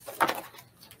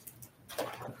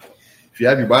you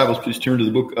have your Bibles, please turn to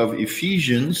the book of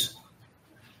Ephesians.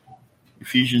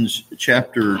 Ephesians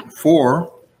chapter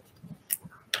 4.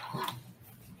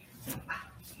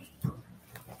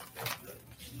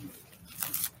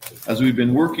 As we've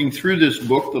been working through this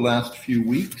book the last few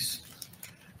weeks,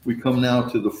 we come now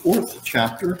to the fourth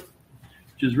chapter,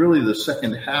 which is really the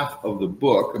second half of the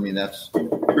book. I mean, that's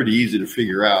pretty easy to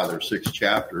figure out. There are 6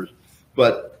 chapters.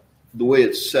 But the way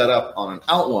it's set up on an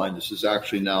outline, this is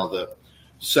actually now the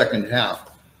second half.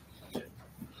 I'm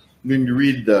going to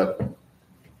read the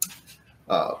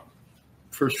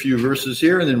first few verses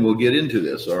here, and then we'll get into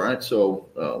this, all right? So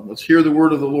let's hear the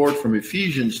word of the Lord from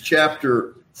Ephesians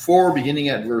chapter 4, beginning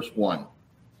at verse 1.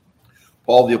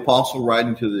 Paul the apostle,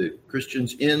 writing to the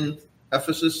Christians in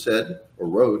Ephesus, said, or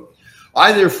wrote,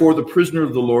 I, therefore, the prisoner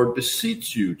of the Lord,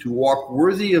 beseech you to walk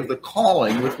worthy of the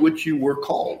calling with which you were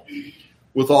called,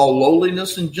 with all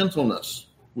lowliness and gentleness,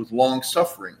 with long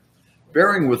suffering,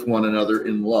 bearing with one another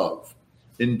in love,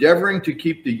 endeavoring to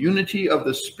keep the unity of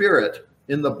the Spirit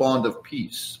in the bond of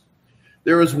peace.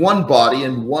 There is one body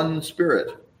and one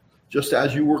Spirit, just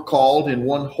as you were called in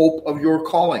one hope of your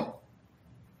calling.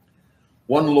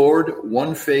 One Lord,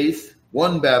 one faith,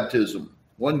 one baptism,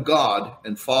 one God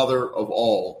and Father of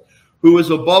all, who is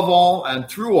above all and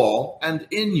through all and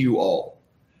in you all.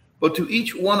 But to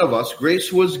each one of us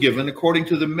grace was given according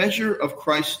to the measure of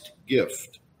Christ's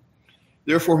gift.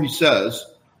 Therefore he says,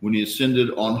 when he ascended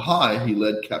on high, he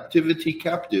led captivity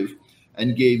captive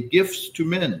and gave gifts to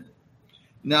men.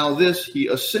 Now this he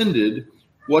ascended,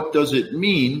 what does it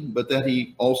mean but that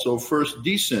he also first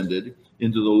descended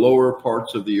into the lower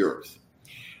parts of the earth?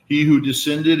 He who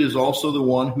descended is also the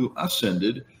one who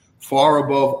ascended far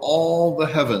above all the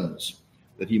heavens,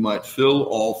 that he might fill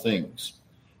all things.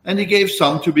 And he gave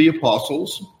some to be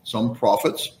apostles, some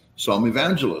prophets, some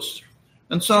evangelists,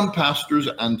 and some pastors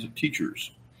and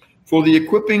teachers, for the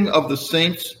equipping of the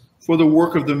saints, for the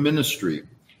work of the ministry,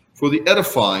 for the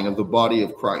edifying of the body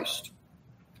of Christ,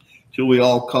 till we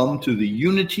all come to the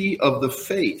unity of the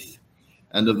faith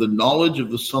and of the knowledge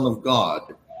of the Son of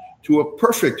God, to a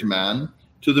perfect man,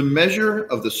 to the measure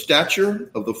of the stature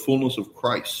of the fullness of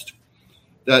Christ,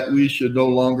 that we should no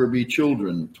longer be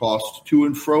children, tossed to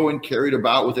and fro and carried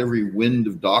about with every wind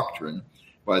of doctrine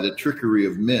by the trickery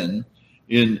of men,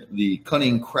 in the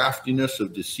cunning craftiness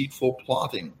of deceitful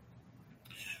plotting.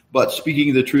 But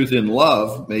speaking the truth in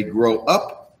love may grow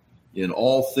up in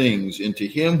all things into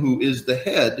him who is the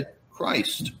head,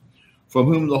 Christ, from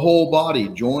whom the whole body,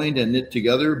 joined and knit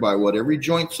together by what every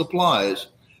joint supplies,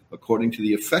 according to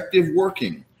the effective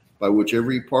working by which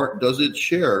every part does its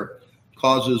share,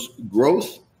 causes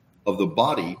growth of the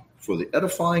body for the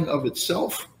edifying of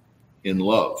itself in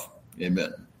love.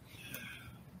 Amen.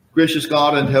 Gracious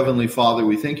God and Heavenly Father,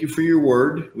 we thank you for your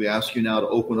word. We ask you now to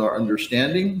open our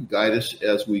understanding, guide us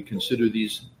as we consider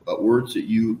these words that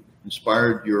you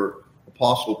inspired your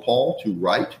apostle Paul to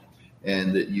write,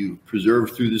 and that you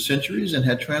preserved through the centuries and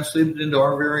had translated into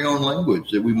our very own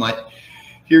language, that we might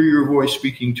hear your voice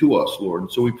speaking to us, Lord.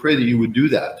 And so we pray that you would do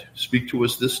that. Speak to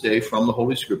us this day from the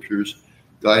Holy Scriptures,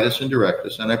 guide us and direct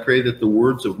us. And I pray that the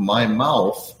words of my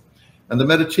mouth and the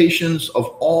meditations of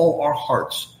all our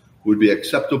hearts would be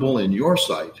acceptable in your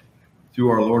sight, through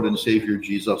our Lord and Savior,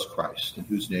 Jesus Christ, in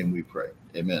whose name we pray.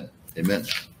 Amen. Amen.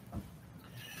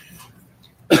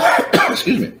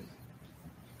 Excuse me.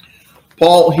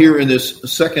 Paul, here in this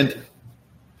second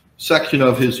section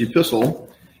of his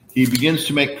epistle, he begins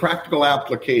to make practical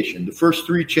application. The first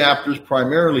 3 chapters,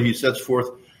 primarily, he sets forth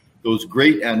those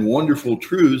great and wonderful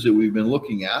truths that we've been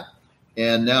looking at.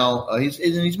 And now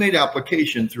he's made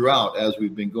application throughout as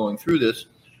we've been going through this,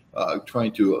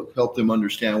 trying to help them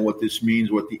understand what this means,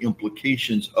 what the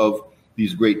implications of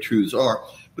these great truths are.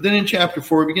 But then in chapter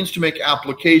 4, he begins to make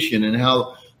application and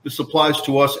how this applies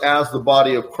to us as the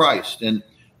body of Christ and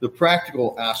the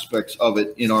practical aspects of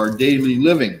it in our daily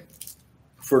living.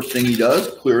 First thing he does,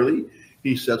 clearly,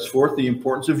 he sets forth the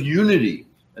importance of unity.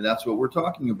 And that's what we're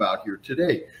talking about here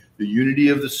today. The unity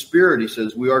of the Spirit. He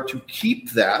says we are to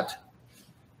keep that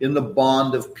in the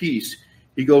bond of peace.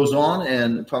 He goes on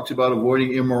and talks about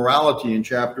avoiding immorality in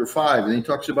chapter 5. And he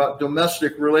talks about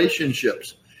domestic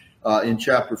relationships in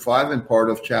chapter 5 and part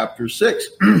of chapter 6.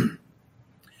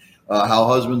 How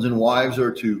husbands and wives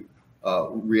are to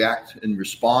react and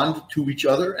respond to each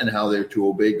other, and how they're to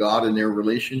obey God in their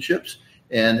relationships,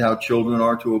 and how children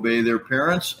are to obey their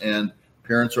parents, and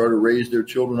parents are to raise their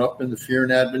children up in the fear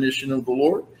and admonition of the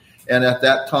Lord. And at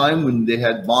that time, when they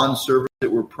had bond servants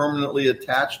that were permanently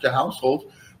attached to households,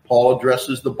 Paul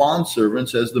addresses the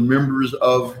bondservants as the members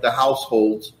of the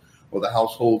households, or the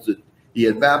households that he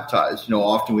had baptized. You know,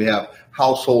 often we have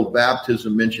household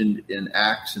baptism mentioned in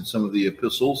Acts and some of the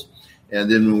epistles, And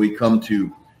then when we come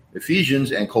to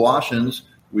Ephesians and Colossians,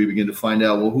 we begin to find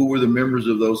out, well, who were the members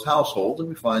of those households? And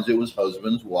we find it was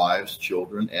husbands, wives,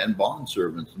 children, and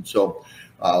bondservants. And so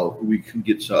we can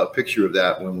get a picture of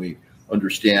that when we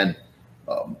understand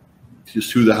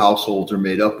just who the households are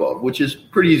made up of, which is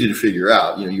pretty easy to figure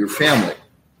out, your family.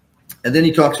 And then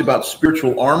he talks about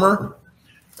spiritual armor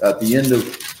at the end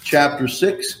of chapter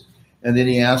 6. And then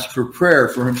he asks for prayer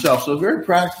for himself. So a very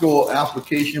practical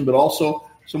application, but also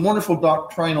some wonderful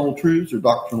doctrinal truths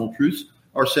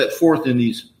are set forth in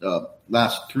these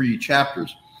last 3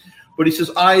 chapters. But he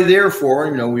says, I therefore,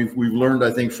 we've learned,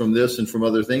 I think, from this and from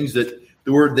other things that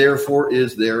the word therefore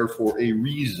is there for a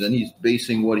reason. He's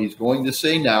basing what he's going to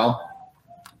say now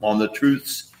on the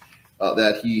truths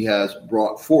that he has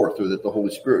brought forth, or that the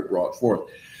Holy Spirit brought forth.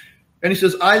 And he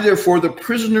says, I therefore, the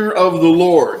prisoner of the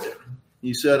Lord.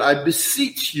 He said, I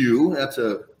beseech you. That's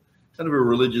a kind of a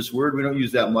religious word. We don't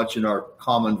use that much in our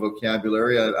common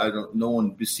vocabulary. No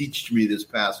one beseeched me this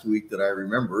past week that I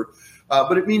remember.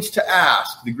 But it means to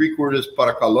ask. The Greek word is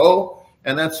parakalo,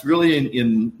 and that's really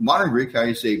in modern Greek how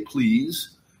you say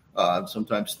please,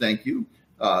 sometimes thank you.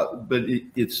 But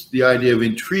it's the idea of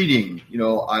entreating.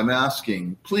 I'm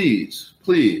asking, please.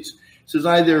 It says,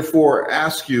 I therefore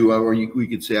ask you, or we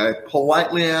could say I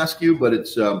politely ask you, but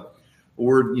it's a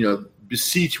word,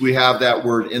 beseech, we have that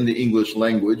word in the English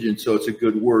language, and so it's a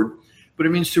good word. But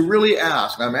it means to really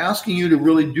ask. I'm asking you to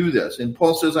really do this. And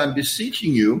Paul says, I'm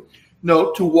beseeching you,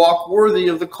 to walk worthy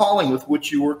of the calling with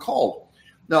which you were called.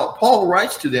 Now, Paul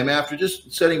writes to them after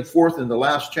just setting forth in the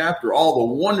last chapter all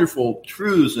the wonderful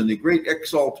truths and the great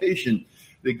exaltation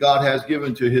that God has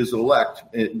given to his elect.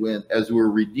 As we're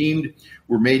redeemed,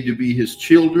 we're made to be his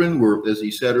children. We're, as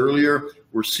he said earlier,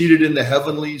 we're seated in the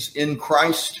heavenlies in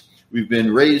Christ. We've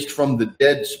been raised from the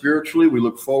dead spiritually. We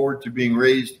look forward to being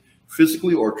raised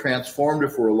physically or transformed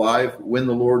if we're alive when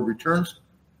the Lord returns.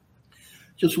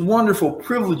 Just wonderful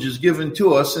privileges given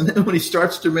to us. And then when he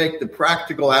starts to make the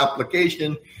practical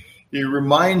application, he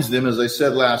reminds them, as I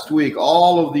said last week,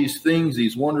 all of these things,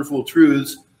 these wonderful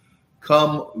truths,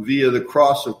 come via the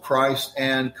cross of Christ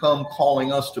and come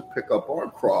calling us to pick up our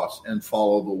cross and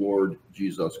follow the Lord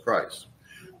Jesus Christ.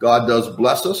 God does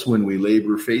bless us when we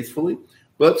labor faithfully,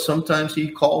 but sometimes he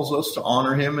calls us to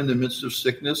honor him in the midst of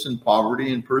sickness and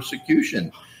poverty and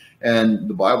persecution. And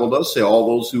the Bible does say all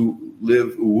those who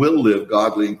will live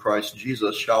godly in Christ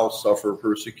Jesus shall suffer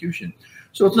persecution.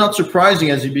 So it's not surprising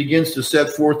as he begins to set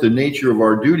forth the nature of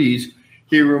our duties,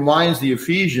 he reminds the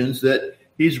Ephesians that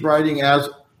he's writing as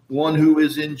one who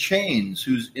is in chains,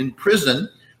 who's in prison.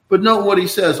 But note what he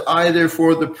says, I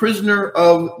therefore, the prisoner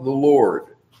of the Lord.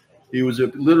 He was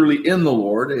literally in the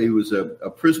Lord. He was a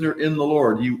prisoner in the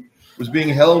Lord. He was being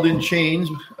held in chains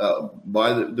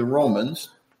by the Romans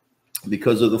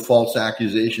because of the false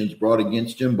accusations brought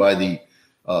against him by the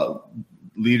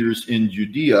leaders in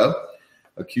Judea,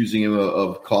 accusing him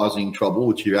of causing trouble,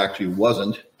 which he actually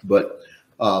wasn't. But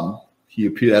he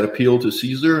had appealed to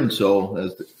Caesar, and so,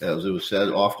 as it was said,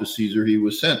 off to Caesar he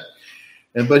was sent.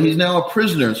 But he's now a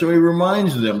prisoner, so he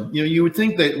reminds them. You would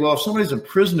think that, well, if somebody's a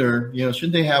prisoner,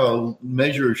 shouldn't they have a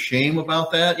measure of shame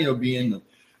about that? Being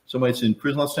somebody's in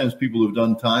prison. Lots of times people who've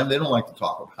done time, they don't like to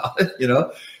talk about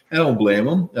it. I don't blame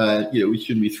them. We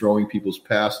shouldn't be throwing people's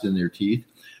past in their teeth.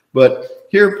 But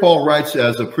here Paul writes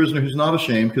as a prisoner who's not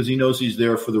ashamed because he knows he's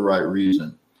there for the right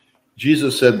reason.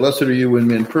 Jesus said, blessed are you when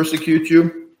men persecute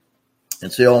you and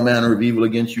say all manner of evil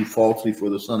against you falsely for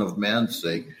the Son of Man's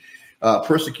sake.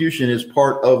 Persecution is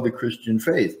part of the Christian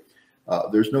faith.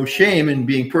 There's no shame in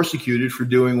being persecuted for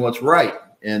doing what's right.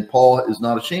 And Paul is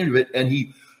not ashamed of it. And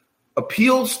he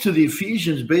appeals to the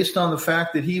Ephesians based on the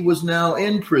fact that he was now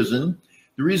in prison.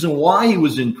 The reason why he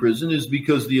was in prison is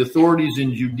because the authorities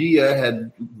in Judea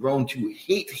had grown to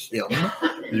hate him.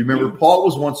 Remember, Paul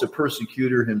was once a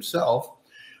persecutor himself,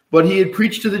 but he had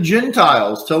preached to the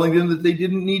Gentiles, telling them that they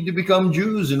didn't need to become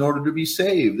Jews in order to be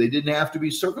saved. They didn't have to be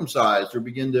circumcised or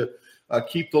begin to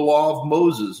keep the law of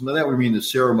Moses. Now, that would mean the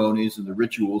ceremonies and the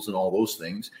rituals and all those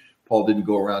things. Paul didn't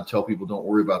go around and tell people, don't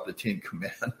worry about the 10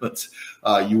 Commandments.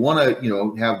 You want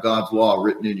to, have God's law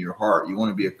written in your heart. You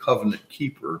want to be a covenant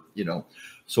keeper,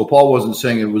 So Paul wasn't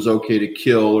saying it was okay to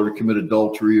kill or to commit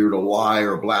adultery or to lie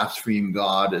or blaspheme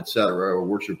God, etc., or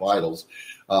worship idols.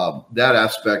 That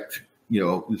aspect,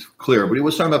 is clear. But he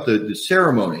was talking about the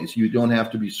ceremonies. You don't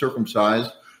have to be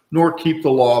circumcised nor keep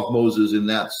the law of Moses in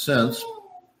that sense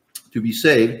to be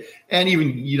saved. And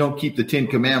even you don't keep the 10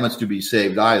 Commandments to be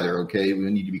saved either, okay? We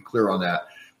need to be clear on that.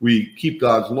 We keep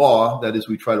God's law. That is,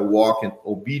 we try to walk in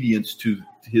obedience to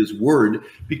his word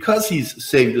because he's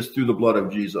saved us through the blood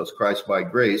of Jesus Christ by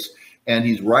grace. And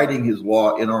he's writing his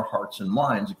law in our hearts and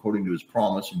minds, according to his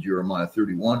promise in Jeremiah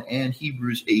 31 and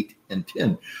Hebrews 8 and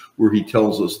 10, where he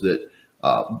tells us that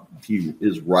he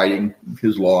is writing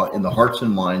his law in the hearts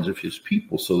and minds of his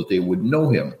people so that they would know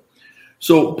him.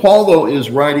 So Paul, though, is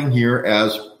writing here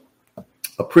as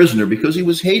a prisoner because he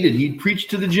was hated. He preached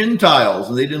to the Gentiles,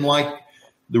 and they didn't like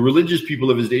the religious people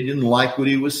of his day, didn't like what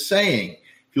he was saying.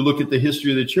 If you look at the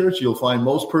history of the church, you'll find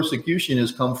most persecution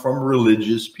has come from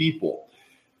religious people.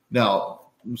 Now,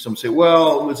 some say,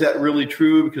 well, is that really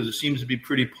true? Because it seems to be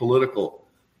pretty political.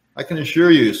 I can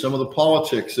assure you some of the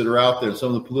politics that are out there,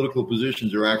 some of the political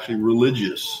positions are actually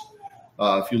religious.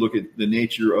 If you look at the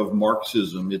nature of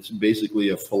Marxism, it's basically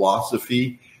a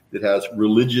philosophy that has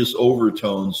religious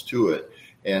overtones to it.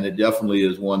 And it definitely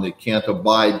is one that can't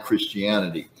abide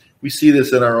Christianity. We see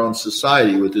this in our own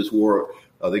society with this war.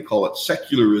 They call it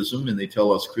secularism, and they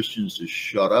tell us Christians to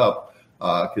shut up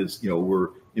because, we're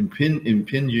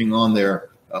impinging on their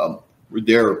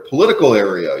political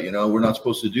area. We're not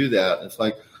supposed to do that. And it's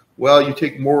like, well, you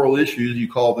take moral issues,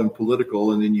 you call them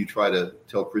political, and then you try to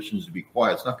tell Christians to be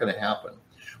quiet. It's not going to happen.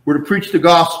 We're to preach the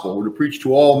gospel. We're to preach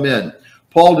to all men.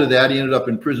 Paul did that. He ended up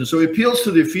in prison. So he appeals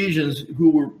to the Ephesians,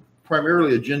 who were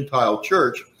primarily a Gentile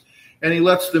church, and he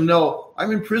lets them know,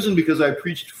 I'm in prison because I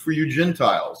preached for you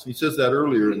Gentiles. He says that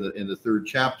earlier in the 3rd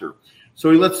chapter.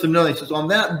 So he lets them know. He says, on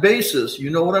that basis, you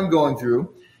know what I'm going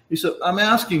through. He said, I'm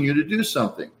asking you to do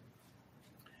something.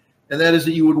 And that is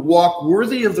that you would walk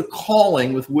worthy of the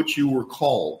calling with which you were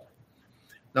called.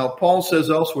 Now, Paul says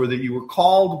elsewhere that you were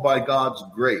called by God's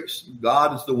grace.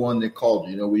 God is the one that called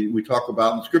you. We talk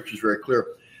about in the scriptures very clear.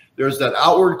 There's that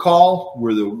outward call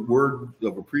where the word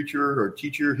of a preacher or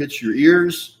teacher hits your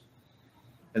ears.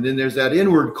 And then there's that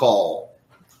inward call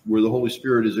where the Holy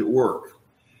Spirit is at work,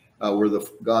 where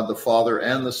God the Father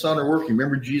and the Son are working.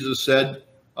 Remember, Jesus said,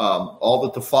 all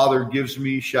that the Father gives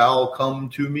me shall come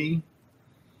to me.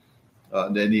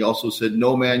 Then he also said,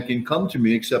 no man can come to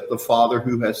me except the Father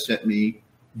who has sent me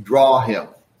draw him.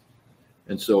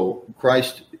 And so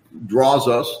Christ draws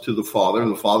us to the Father.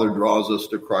 The Father draws us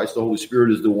to Christ. The Holy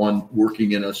Spirit is the one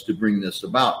working in us to bring this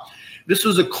about. This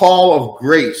was a call of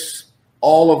grace,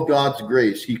 all of God's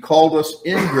grace. He called us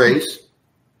in grace.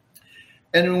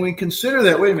 And when we consider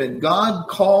that, wait a minute, God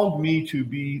called me to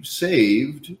be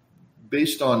saved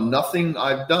based on nothing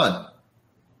I've done.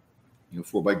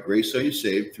 For by grace are you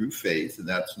saved through faith, and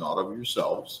that's not of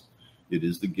yourselves. It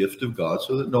is the gift of God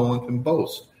so that no one can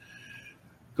boast.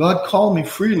 God called me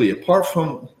freely, apart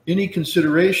from any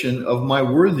consideration of my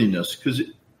worthiness, because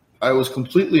I was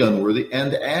completely unworthy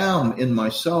and am in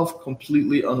myself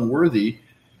completely unworthy.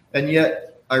 And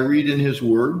yet I read in his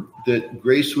word that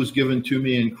grace was given to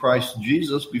me in Christ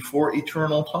Jesus before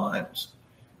eternal times.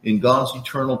 In God's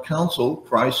eternal counsel,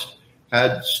 Christ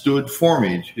had stood for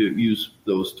me, to use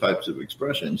those types of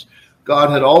expressions. God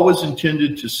had always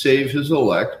intended to save his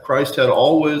elect. Christ had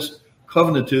always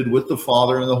covenanted with the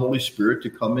Father and the Holy Spirit to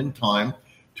come in time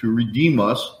to redeem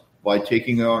us by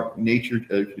taking our nature,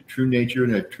 a true nature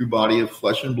and a true body of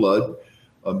flesh and blood,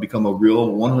 become a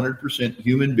real 100%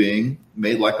 human being,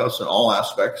 made like us in all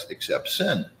aspects except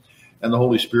sin. And the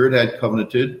Holy Spirit had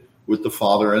covenanted with the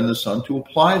Father and the Son to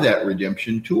apply that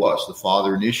redemption to us. The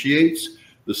Father initiates,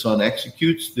 the Son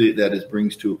executes, that is,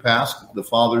 brings to pass the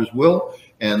Father's will,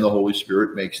 and the Holy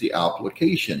Spirit makes the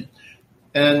application.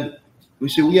 And we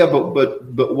say, well, yeah, but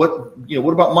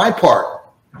what about my part?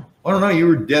 I don't know. You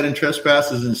were dead in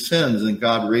trespasses and sins, and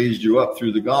God raised you up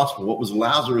through the gospel. What was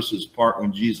Lazarus's part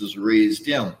when Jesus raised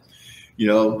him?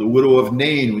 The widow of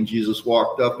Nain, when Jesus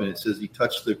walked up, and it says he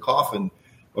touched the coffin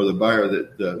or the bier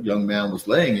that the young man was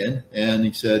laying in, and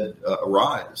he said,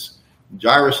 arise.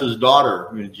 Jairus' daughter,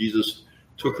 when Jesus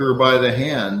took her by the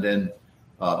hand and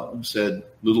said,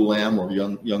 little lamb or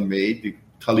young maid,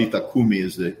 Talitha Kumi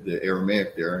is the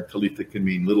Aramaic there. Talitha can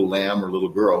mean little lamb or little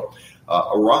girl,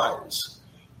 arise.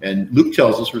 And Luke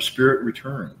tells us her spirit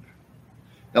returned.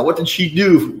 Now, what did she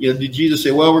do? Did Jesus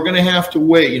say, well, we're going to have to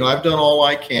wait. I've done all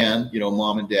I can,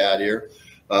 mom and dad here.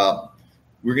 We're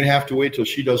going to have to wait till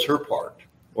she does her part.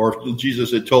 Or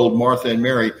Jesus had told Martha and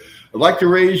Mary, I'd like to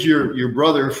raise your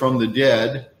brother from the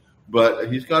dead,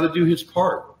 but he's got to do his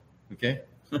part. Okay?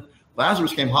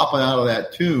 Lazarus came hopping out of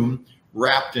that tomb,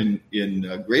 wrapped in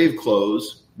grave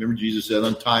clothes. Remember, Jesus said,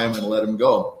 untie him and let him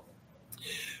go.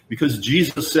 Because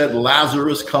Jesus said,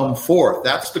 Lazarus, come forth.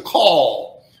 That's the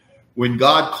call. When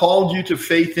God called you to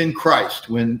faith in Christ,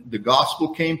 when the gospel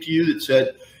came to you that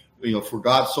said, for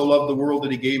God so loved the world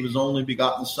that he gave his only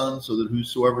begotten Son, so that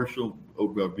whosoever shall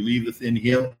believeth in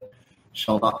him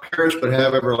shall not perish but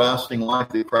have everlasting life.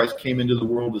 That Christ came into the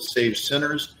world to save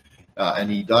sinners, and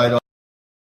he died on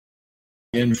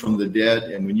in from the dead.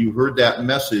 And when you heard that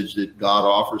message that God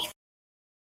offers for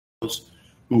those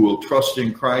who will trust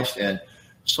in Christ, and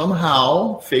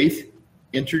somehow faith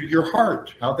entered your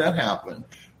heart. How'd that happen?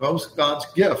 Well, it was God's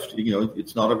gift.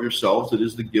 It's not of yourselves. It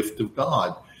is the gift of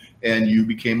God. And you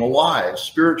became alive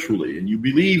spiritually, and you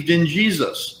believed in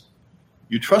Jesus.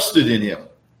 You trusted in him.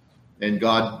 And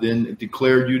God then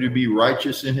declared you to be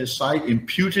righteous in his sight,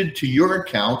 imputed to your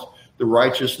account the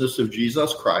righteousness of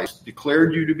Jesus Christ,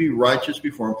 declared you to be righteous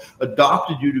before him,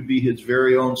 adopted you to be his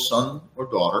very own son or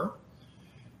daughter,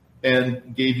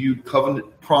 and gave you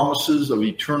covenant promises of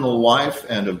eternal life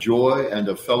and of joy and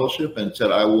of fellowship, and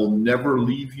said, I will never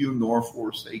leave you nor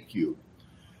forsake you.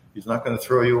 He's not going to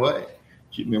throw you away.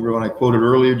 Remember when I quoted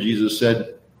earlier, Jesus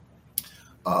said,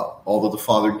 all that the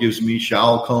Father gives me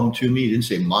shall come to me. He didn't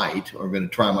say might, or I'm going to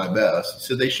try my best. He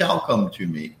said, they shall come to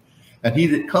me. And he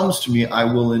that comes to me, I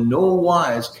will in no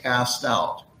wise cast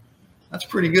out. That's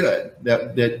pretty good.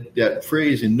 That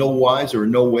phrase, in no wise or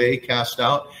no way cast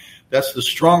out, that's the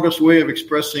strongest way of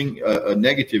expressing a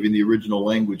negative in the original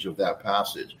language of that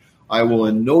passage. I will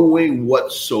in no way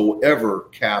whatsoever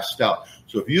cast out.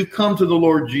 So if you come to the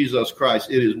Lord Jesus Christ,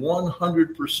 it is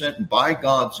 100% by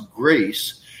God's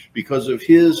grace, because of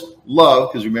his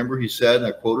love. Because remember, he said, and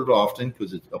I quote it often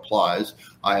because it applies,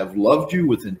 I have loved you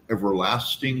with an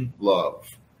everlasting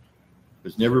love.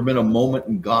 There's never been a moment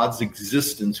in God's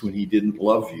existence when he didn't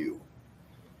love you.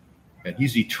 And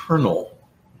he's eternal.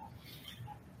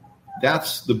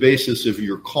 That's the basis of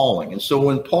your calling. And so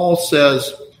when Paul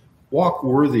says, walk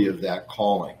worthy of that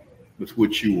calling with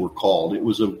which you were called, it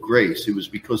was of grace. It was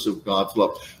because of God's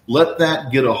love. Let that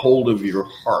get a hold of your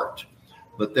heart.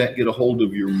 Let that get a hold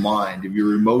of your mind, of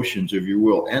your emotions, of your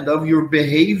will, and of your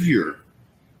behavior.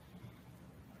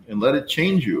 And let it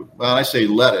change you. Well, I say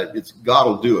let it. It's God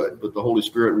will do it. But the Holy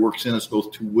Spirit works in us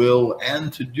both to will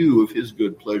and to do of his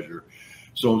good pleasure.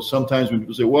 So sometimes when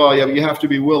people say, well, yeah, you have to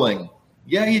be willing.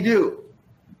 Yeah, you do.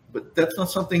 But that's not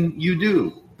something you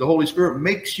do. The Holy Spirit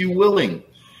makes you willing.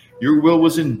 Your will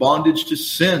was in bondage to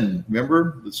sin.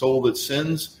 Remember, the soul that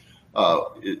sins,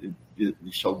 it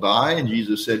shall die. And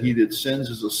Jesus said, he that sins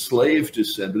is a slave to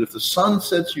sin. But if the Son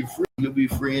sets you free, you'll be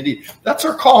free indeed. That's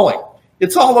our calling.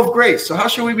 It's all of grace. So how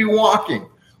should we be walking?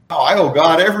 Oh, I owe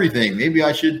God everything. Maybe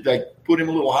I should put him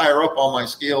a little higher up on my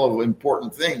scale of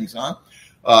important things, huh?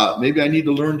 Maybe I need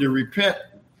to learn to repent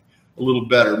a little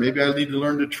better. Maybe I need to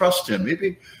learn to trust him.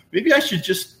 Maybe I should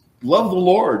just love the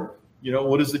Lord.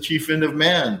 What is the chief end of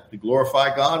man? To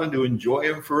glorify God and to enjoy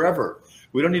him forever.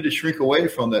 We don't need to shrink away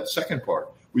from that second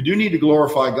part. We do need to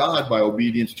glorify God by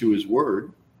obedience to his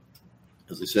word.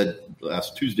 As I said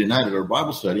last Tuesday night at our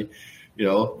Bible study,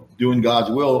 doing God's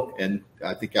will. And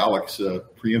I think Alex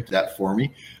preempted that for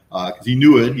me because he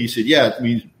knew it. He said, yeah, it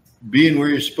means being where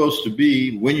you're supposed to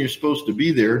be, when you're supposed to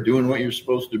be there, doing what you're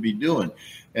supposed to be doing.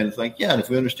 And it's like, yeah, and if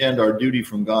we understand our duty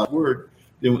from God's word,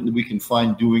 then we can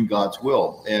find doing God's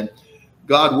will. And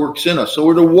God works in us. So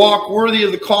we're to walk worthy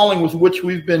of the calling with which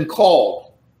we've been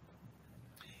called.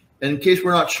 And in case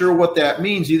we're not sure what that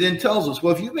means, he then tells us,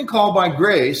 well, if you've been called by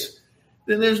grace,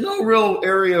 then there's no real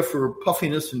area for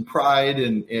puffiness and pride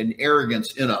and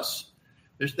arrogance in us.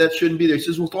 That shouldn't be there. He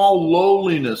says, with all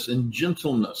lowliness and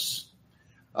gentleness.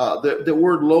 The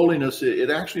word lowliness,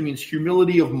 it actually means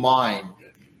humility of mind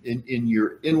in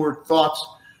your inward thoughts.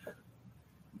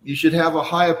 You should have a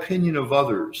high opinion of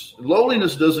others.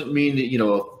 Lowliness doesn't mean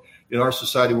that, in our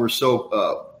society, we're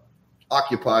so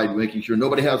occupied making sure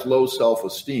nobody has low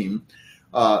self-esteem.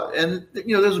 And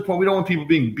there's a point we don't want people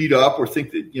being beat up or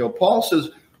think that, Paul says,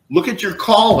 look at your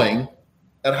calling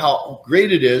and how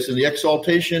great it is and the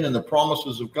exaltation and the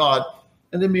promises of God,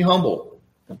 and then be humble.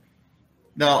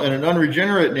 Now, in an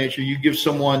unregenerate nature, you give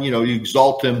someone, you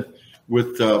exalt them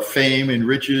with fame and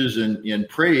riches and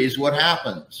praise. What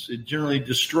happens? It generally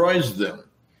destroys them.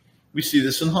 We see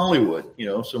this in Hollywood.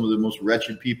 Some of the most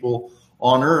wretched people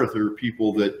on earth are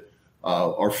people that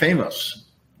are famous,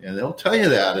 and they'll tell you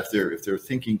that if they're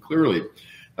thinking clearly.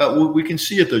 We can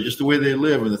see it though, just the way they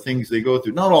live and the things they go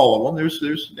through. Not all of them.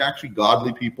 There's actually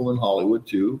godly people in Hollywood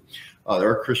too. There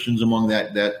are Christians among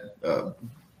that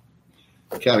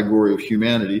category of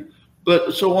humanity.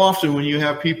 But so often when you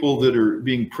have people that are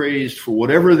being praised for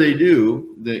whatever they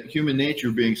do, the human nature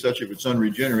being such, if it's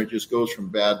unregenerate, just goes from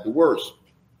bad to worse.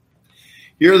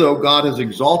 Here, though, God has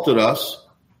exalted us.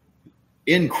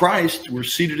 In Christ, we're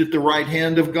seated at the right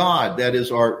hand of God. That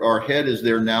is, our head is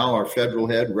there now, our federal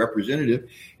head, representative,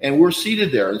 and we're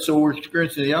seated there. And so we're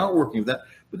experiencing the outworking of that.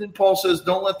 But then Paul says,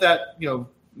 don't let that,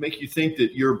 make you think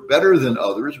that you're better than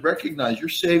others. Recognize you're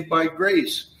saved by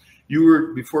grace. You were,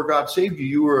 before God saved you,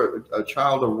 you were a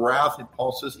child of wrath, and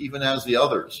Paul says, even as the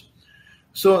others.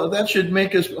 So that should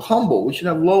make us humble. We should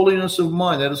have lowliness of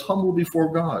mind. That is humble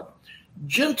before God.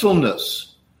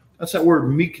 Gentleness. That's that word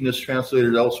meekness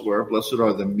translated elsewhere. Blessed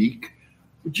are the meek.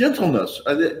 Gentleness.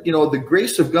 The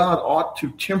grace of God ought to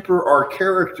temper our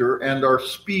character and our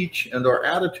speech and our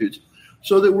attitudes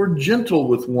so that we're gentle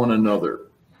with one another.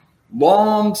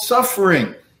 Long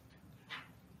suffering.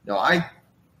 Now, I'm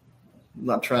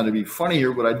not trying to be funny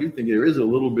here, but I do think there is a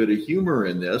little bit of humor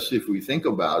in this if we think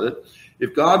about it.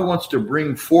 If God wants to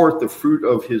bring forth the fruit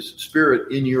of his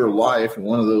Spirit in your life, and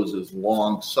one of those is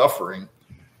long suffering,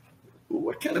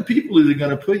 what kind of people is he going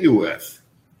to put you with?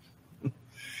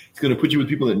 He's going to put you with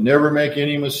people that never make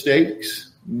any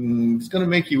mistakes. He's going to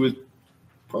make you with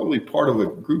probably part of a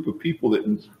group of people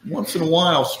that once in a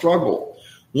while struggle.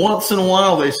 Once in a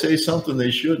while they say something they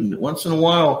shouldn't. Once in a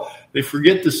while they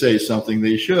forget to say something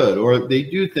they should, or they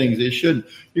do things they shouldn't.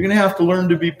 You're going to have to learn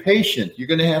to be patient. You're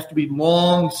going to have to be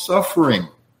long-suffering.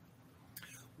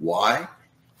 Why?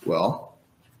 Well,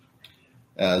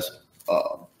 as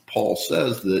Paul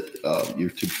says that you're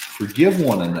to forgive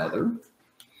one another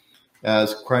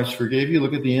as Christ forgave you.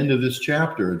 Look at the end of this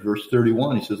chapter at verse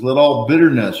 31. He says, let all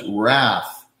bitterness,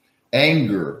 wrath,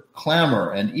 anger,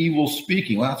 clamor, and evil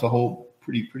speaking. Well, that's a whole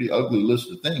pretty ugly list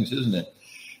of things, isn't it?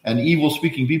 And evil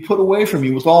speaking be put away from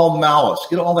you with all malice.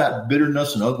 Get all that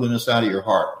bitterness and ugliness out of your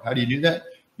heart. How do you do that?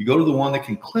 You go to the one that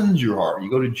can cleanse your heart. You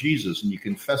go to Jesus and you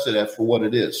confess it for what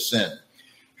it is, sin.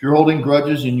 If you're holding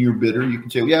grudges and you're bitter, you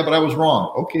can say, yeah, but I was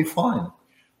wrong. Okay, fine.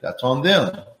 That's on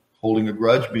them. Holding a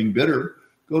grudge, being bitter,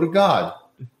 go to God.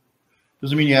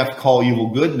 Doesn't mean you have to call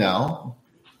evil good now.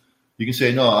 You can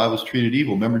say, no, I was treated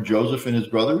evil. Remember Joseph and his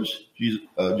brothers?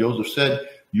 Joseph said,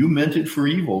 you meant it for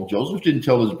evil. Joseph didn't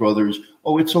tell his brothers,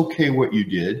 oh, it's okay what you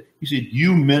did. He said,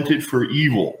 you meant it for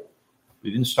evil.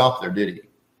 He didn't stop there, did he? He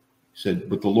said,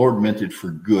 but the Lord meant it for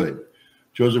good.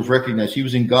 Joseph recognized he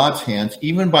was in God's hands,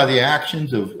 even by the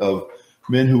actions of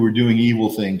men who were doing evil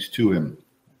things to him.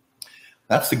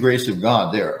 That's the grace of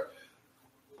God there.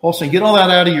 Paul's saying, get all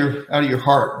that out of your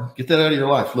heart. Get that out of your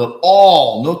life. Let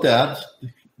all, note that,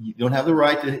 you don't have the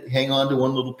right to hang on to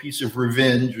one little piece of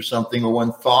revenge or something, or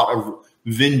one thought of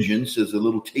vengeance as a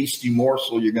little tasty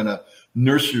morsel you're going to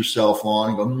nurse yourself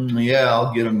on and go, yeah,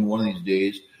 I'll get him one of these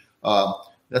days.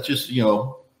 That's just,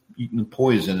 eating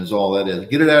poison is all that is.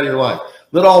 Get it out of your life.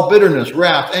 Let all bitterness,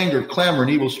 wrath, anger, clamor, and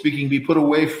evil speaking be put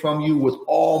away from you with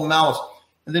all malice.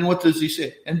 And then what does he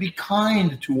say? And be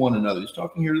kind to one another. He's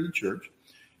talking here to the church.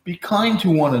 Be kind to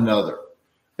one another.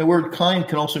 The word kind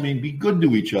can also mean be good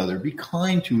to each other. Be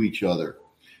kind to each other.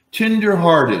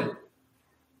 Tender-hearted.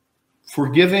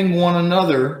 Forgiving one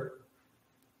another,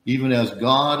 even as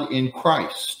God in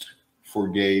Christ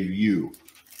forgave you.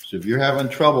 So if you're having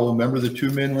trouble, remember the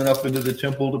two men went up into the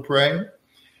temple to pray?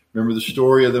 Remember the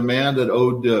story of the man that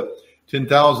owed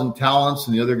 10,000 talents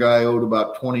and the other guy owed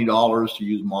about $20 to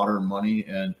use modern money.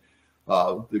 And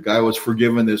the guy was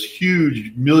forgiven this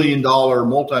huge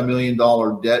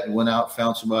multi-million-dollar debt and went out,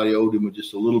 found somebody owed him with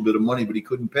just a little bit of money, but he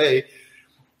couldn't pay.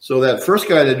 So that first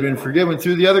guy that had been forgiven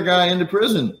threw the other guy into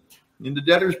prison, into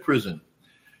debtor's prison,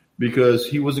 because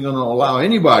he wasn't going to allow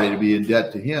anybody to be in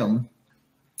debt to him.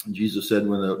 And Jesus said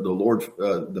when the Lord,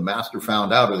 the master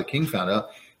found out, or the king found out,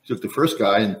 he took the first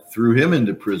guy and threw him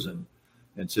into prison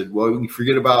and said, well, you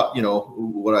forget about,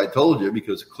 what I told you,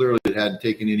 because clearly it hadn't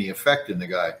taken any effect in the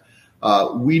guy.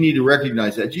 We need to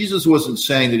recognize that. Jesus wasn't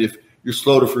saying that if you're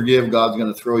slow to forgive, God's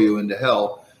going to throw you into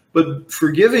hell. But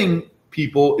forgiving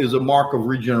people is a mark of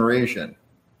regeneration.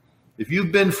 If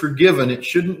you've been forgiven, it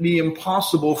shouldn't be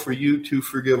impossible for you to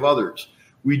forgive others.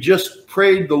 We just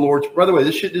prayed the Lord's. By the way,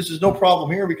 this is no problem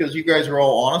here because you guys are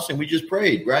all honest and we just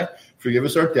prayed, right? Forgive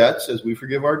us our debts as we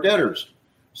forgive our debtors.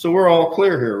 So we're all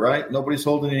clear here, right? Nobody's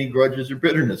holding any grudges or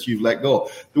bitterness. You've let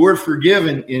go. The word forgive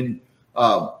in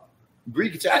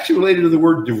Greek, it's actually related to the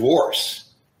word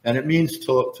divorce, and it means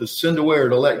to send away or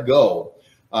to let go.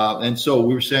 And so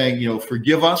we were saying,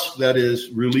 forgive us, that is,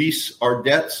 release our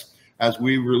debts as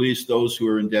we release those who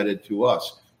are indebted to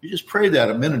us. You just prayed that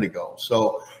a minute ago.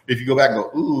 So if you go back and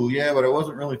go, ooh, yeah, but I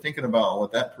wasn't really thinking about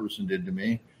what that person did to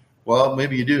me. Well,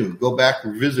 maybe you do. Go back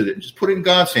and revisit it and just put it in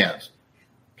God's hands.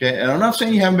 Okay. And I'm not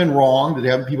saying you haven't been wrong,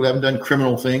 that people haven't done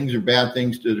criminal things or bad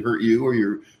things to hurt you or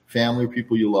your family or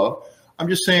people you love. I'm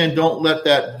just saying don't let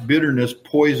that bitterness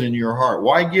poison your heart.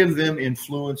 Why give them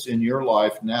influence in your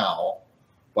life now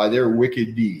by their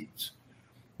wicked deeds?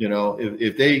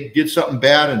 If they did something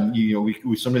bad and,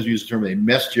 we sometimes use the term they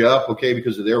messed you up, okay,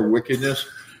 because of their wickedness,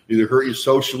 either hurt you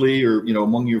socially or,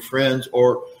 among your friends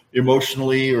or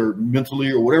emotionally or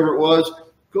mentally or whatever it was,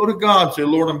 go to God and say,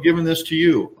 Lord, I'm giving this to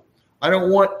you. I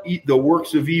don't want the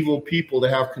works of evil people to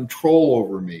have control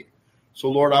over me. So,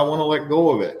 Lord, I want to let go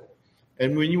of it.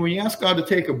 And when you ask God to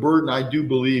take a burden, I do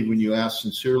believe when you ask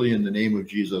sincerely in the name of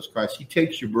Jesus Christ, he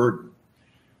takes your burden.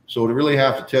 So what I really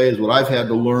have to tell you is what I've had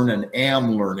to learn and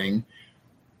am learning.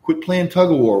 Quit playing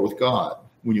tug of war with God.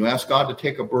 When you ask God to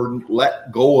take a burden,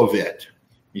 let go of it.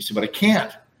 You say, but I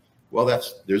can't. Well,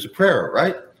 there's a prayer,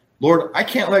 right? Lord, I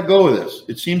can't let go of this.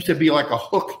 It seems to be like a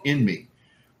hook in me.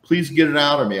 Please get it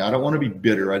out of me. I don't want to be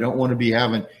bitter. I don't want to be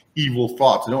having evil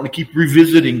thoughts. I don't want to keep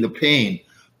revisiting the pain.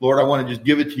 Lord, I want to just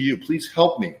give it to you. Please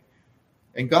help me.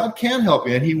 And God can help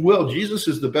you, and he will. Jesus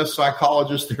is the best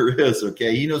psychologist there is,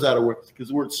 okay? He knows how to work, because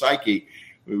the word psyche,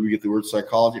 we get the word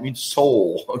psychology, it means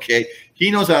soul, okay? He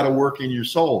knows how to work in your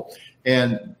soul.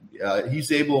 And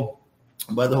he's able,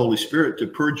 by the Holy Spirit, to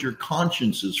purge your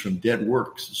consciences from dead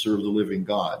works to serve the living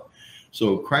God.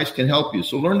 So Christ can help you.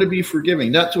 So learn to be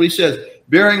forgiving. That's what he says,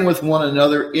 bearing with one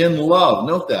another in love.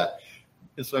 Note that.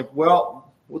 It's like,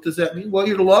 well, what does that mean? Well,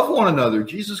 you're to love one another.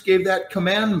 Jesus gave that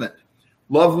commandment.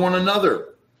 Love one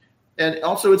another. And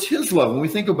also it's his love. When we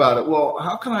think about it, well,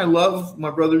 how can I love my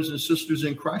brothers and sisters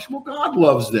in Christ? Well, God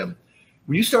loves them.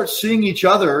 When you start seeing each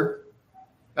other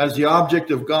as the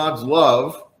object of God's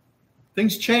love,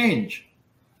 things change.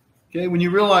 Okay, when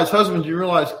you realize, husbands, you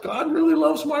realize God really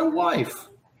loves my wife.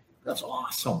 That's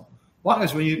awesome.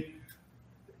 Wives,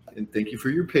 and thank you for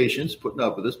your patience putting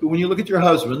up with this, but when you look at your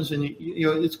husbands, and you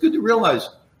know, it's good to realize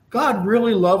God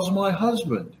really loves my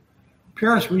husband.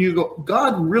 Parents, when you go,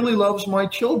 God really loves my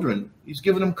children. He's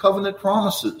given them covenant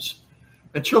promises.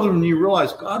 And children, when you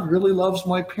realize God really loves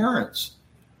my parents,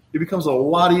 it becomes a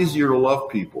lot easier to love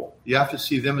people. You have to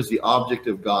see them as the object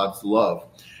of God's love.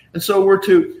 And so we're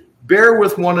to bear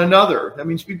with one another. That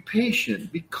means be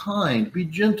patient, be kind, be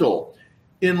gentle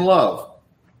in love.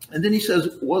 And then he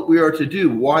says what we are to do.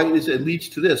 Why is it leads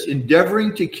to this?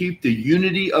 Endeavoring to keep the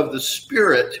unity of the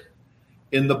Spirit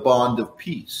in the bond of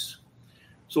peace.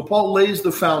 So Paul lays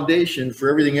the foundation for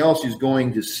everything else he's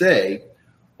going to say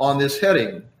on this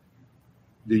heading,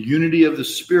 the unity of the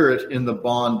Spirit in the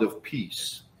bond of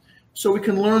peace. So we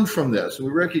can learn from this, and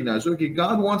we recognize, okay,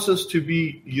 God wants us to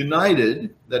be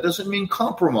united. That doesn't mean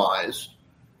compromise.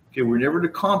 Okay, we're never to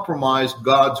compromise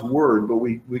God's word, but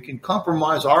we can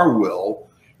compromise our will.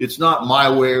 It's not my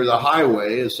way or the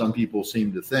highway, as some people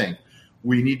seem to think.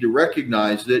 We need to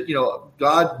recognize that,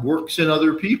 God works in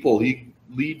other people. He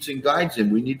leads and guides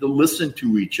them. We need to listen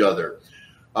to each other.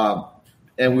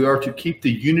 And we are to keep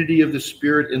the unity of the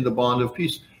Spirit in the bond of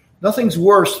peace. Nothing's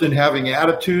worse than having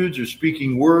attitudes or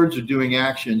speaking words or doing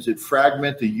actions that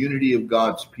fragment the unity of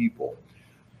God's people.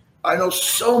 I know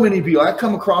so many people, I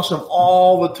come across them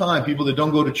all the time, people that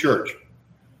don't go to church.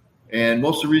 And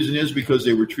most of the reason is because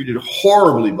they were treated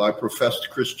horribly by professed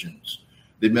Christians.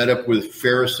 They met up with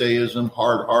Pharisaism,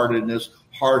 hard-heartedness,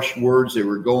 harsh words. They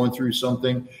were going through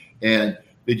something, and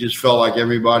they just felt like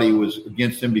everybody was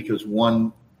against them because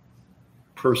one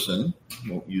person,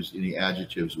 won't use any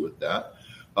adjectives with that,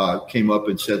 came up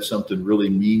and said something really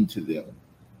mean to them.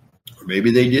 Or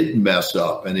maybe they didn't mess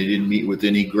up and they didn't meet with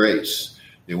any grace.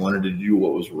 They wanted to do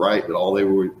what was right, but all they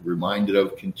were reminded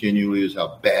of continually is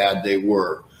how bad they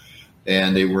were.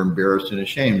 And they were embarrassed and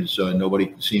ashamed. So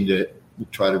nobody seemed to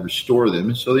try to restore them.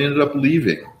 And so they ended up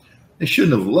leaving. They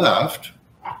shouldn't have left,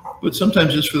 but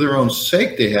sometimes just for their own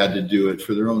sake, they had to do it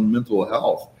for their own mental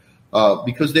health.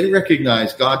 Because they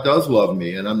recognize God does love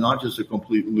me and I'm not just a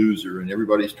complete loser and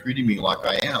everybody's treating me like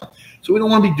I am. So we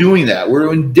don't want to be doing that. We're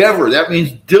to endeavor. That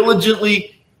means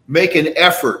diligently make an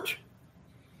effort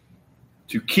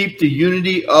to keep the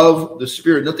unity of the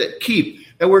Spirit. Not that keep.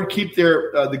 That word keep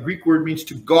there, the Greek word means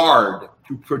to guard,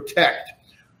 to protect.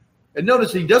 And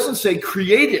notice he doesn't say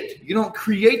create it. You don't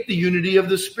create the unity of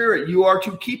the Spirit. You are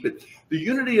to keep it. The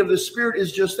unity of the Spirit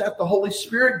is just that. The Holy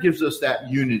Spirit gives us that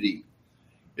unity.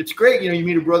 It's great. You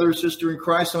meet a brother or sister in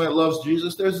Christ, somebody that loves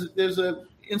Jesus. There's an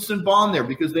instant bond there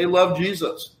because they love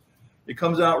Jesus. It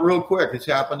comes out real quick. It's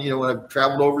happened, when I've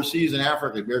traveled overseas in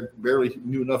Africa, barely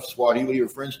knew enough Swahili or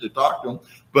French to talk to them,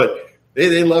 but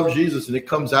they love Jesus and it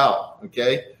comes out.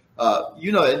 Okay. By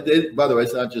the way,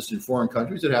 it's not just in foreign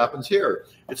countries. It happens here.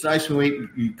 It's nice when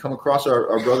we come across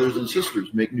our brothers and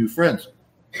sisters, make new friends.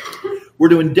 We're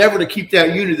to endeavor to keep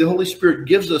that unity. The Holy Spirit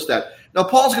gives us that. Now,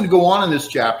 Paul's going to go on in this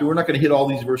chapter. We're not going to hit all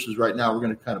these verses right now. We're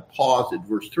going to kind of pause at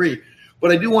verse 3.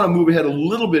 But I do want to move ahead a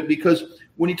little bit because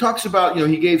when he talks about,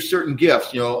 he gave certain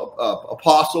gifts,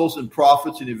 apostles and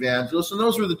prophets and evangelists, and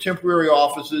those were the temporary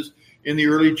offices in the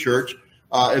early church.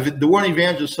 If the word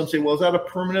evangelist, some say, well, is that a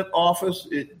permanent office?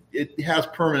 It has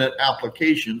permanent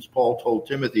applications. Paul told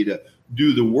Timothy to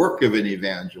do the work of an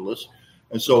evangelist.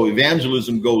 And so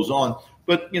evangelism goes on.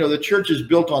 But the church is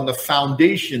built on the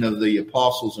foundation of the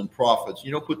apostles and prophets.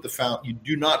 You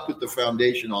do not put the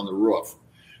foundation on the roof.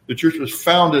 The church was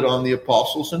founded on the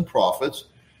apostles and prophets,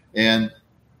 and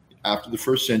after the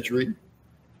first century,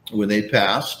 when they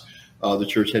passed, the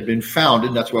church had been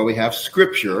founded. That's why we have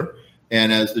Scripture.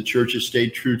 And as the church has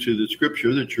stayed true to the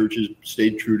Scripture, the church has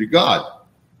stayed true to God.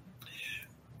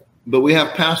 But we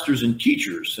have pastors and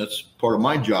teachers. That's part of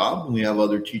my job. We have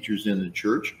other teachers in the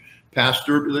church.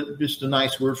 Pastor, just a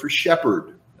nice word for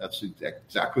shepherd. That's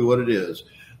exactly what it is.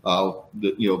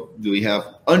 We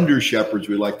have under shepherds.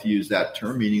 We like to use that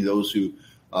term, meaning those who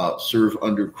serve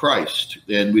under Christ.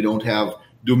 And we don't have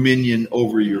dominion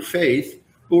over your faith,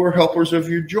 but we're helpers of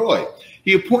your joy.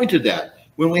 He appointed that.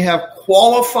 When we have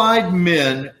qualified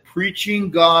men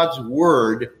preaching God's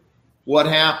word, what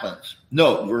happens?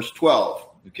 Note verse 12.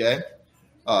 Okay,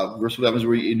 verse 11 is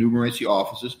where he enumerates the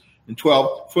offices. And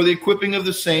 12, for the equipping of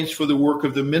the saints for the work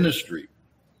of the ministry.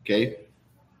 Okay,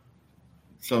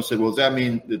 some said, well, does that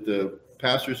mean that the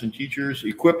pastors and teachers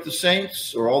equip the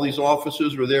saints, or all these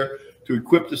officers were there to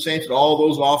equip the saints, and all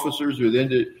those officers are then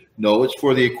to? No, it's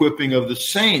for the equipping of the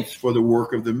saints for the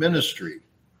work of the ministry.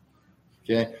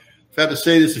 Okay, I've had to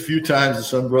say this a few times to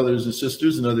some brothers and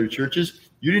sisters in other churches.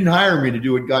 You didn't hire me to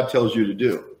do what God tells you to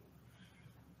do.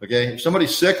 Okay, if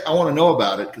somebody's sick, I want to know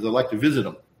about it because I'd like to visit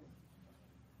them.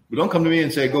 But don't come to me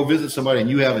and say, go visit somebody and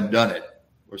you haven't done it.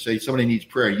 Or say somebody needs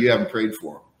prayer and you haven't prayed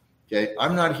for them. Okay,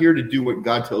 I'm not here to do what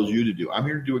God tells you to do. I'm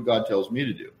here to do what God tells me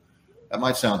to do. That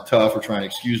might sound tough or trying to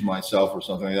excuse myself or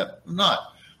something like that. I'm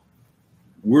not.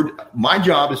 My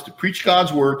job is to preach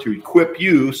God's word, to equip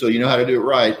you so you know how to do it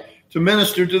right, to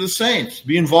minister to the saints,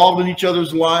 be involved in each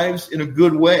other's lives in a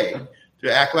good way,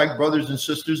 to act like brothers and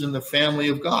sisters in the family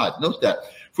of God. Note that.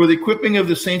 For the equipping of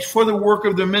the saints, for the work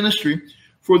of the ministry,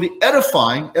 for the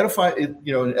edifying,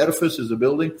 an edifice is a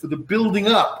building, for the building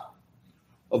up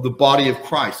of the body of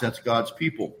Christ. That's God's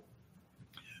people.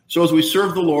 So as we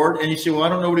serve the Lord, and you say, well, I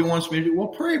don't know what he wants me to do. Well,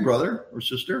 pray, brother or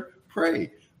sister,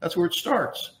 pray. That's where it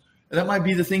starts. And that might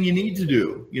be the thing you need to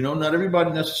do. Not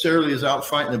everybody necessarily is out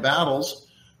fighting the battles,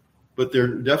 but they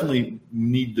definitely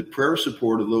need the prayer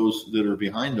support of those that are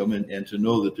behind them and to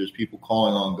know that there's people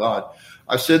calling on God.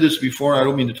 I've said this before, and I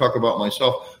don't mean to talk about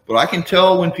myself, but I can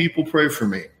tell when people pray for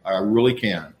me. I really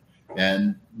can.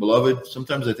 And beloved,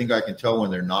 sometimes I think I can tell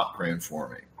when they're not praying for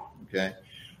me. Okay?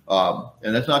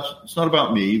 And it's not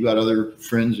about me. You've got other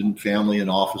friends and family and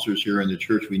officers here in the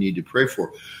church we need to pray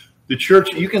for. The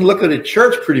church, you can look at a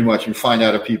church pretty much and find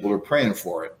out if people are praying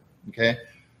for it. Okay?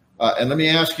 And let me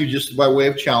ask you, just by way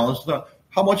of challenge,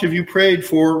 how much have you prayed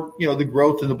for, the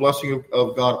growth and the blessing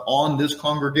of God on this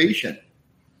congregation?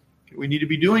 We need to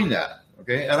be doing that,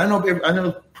 okay? And I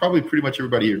know probably pretty much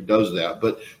everybody here does that,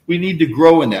 but we need to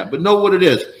grow in that. But know what it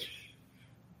is.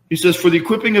 He says, for the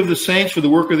equipping of the saints, for the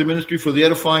work of the ministry, for the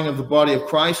edifying of the body of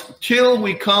Christ, till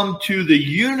we come to the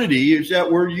unity. Is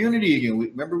that word unity again?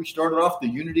 Remember we started off the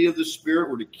unity of the Spirit.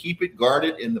 We're to keep it, guard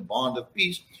it in the bond of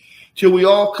peace, till we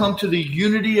all come to the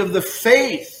unity of the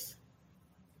faith.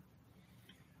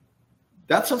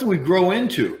 That's something we grow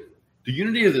into. The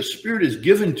unity of the Spirit is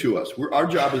given to us. Our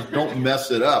job is don't mess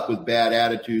it up with bad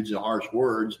attitudes and harsh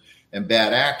words and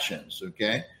bad actions,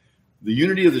 okay? The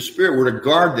unity of the Spirit, we're to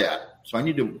guard that. So I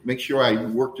need to make sure I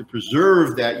work to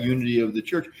preserve that unity of the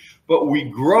church. But we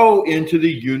grow into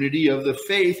the unity of the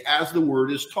faith as the word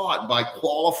is taught by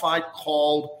qualified,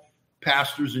 called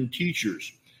pastors and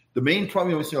teachers. The main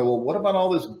problem, we say, well, what about all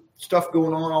this stuff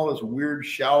going on, all this weird,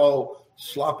 shallow,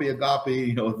 sloppy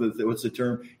agape, what's the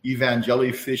term,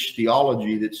 evangelifish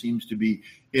theology that seems to be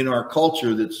in our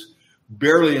culture that's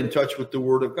barely in touch with the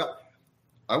word of God.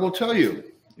 I will tell you,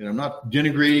 I'm not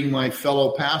denigrating my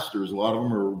fellow pastors. A lot of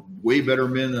them are way better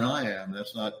men than I am.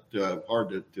 That's not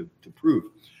hard to prove.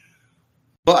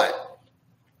 But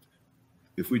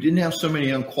if we didn't have so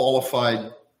many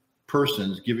unqualified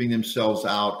persons giving themselves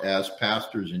out as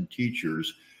pastors and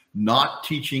teachers, not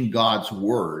teaching God's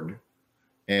word,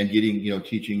 and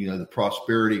teaching the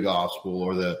prosperity gospel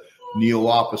or the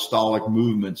neo-apostolic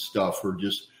movement stuff, or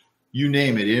just you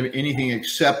name it, anything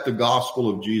except the gospel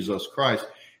of Jesus Christ.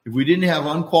 If we didn't have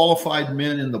unqualified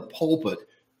men in the pulpit,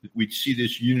 we'd see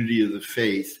this unity of the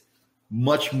faith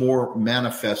much more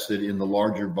manifested in the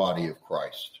larger body of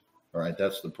Christ. All right,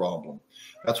 that's the problem.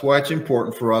 That's why it's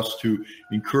important for us to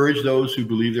encourage those who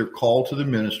believe they're called to the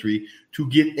ministry to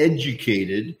get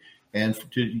educated. And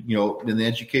then the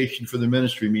education for the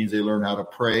ministry means they learn how to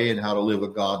pray and how to live a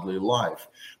godly life,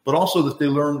 but also that they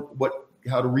learn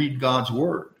how to read God's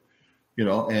word,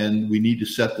 and we need to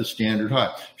set the standard high.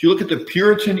 If you look at the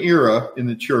Puritan era in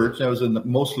the church, that was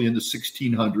mostly in the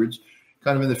 1600s,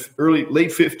 kind of in the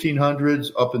late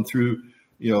 1500s up and through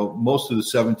most of the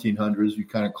 1700s, you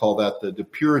kind of call that the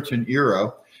Puritan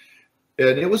era.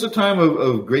 And it was a time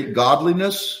of great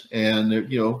godliness, and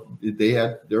they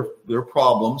had their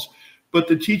problems, but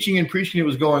the teaching and preaching that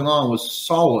was going on was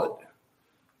solid.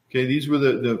 Okay, these were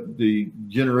the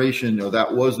generation,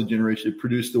 that was the generation that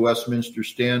produced the Westminster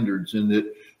Standards and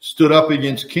that stood up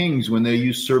against kings when they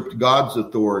usurped God's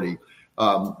authority.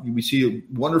 We see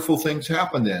wonderful things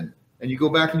happen then. And you go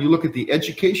back and you look at the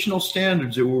educational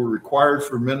standards that were required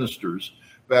for ministers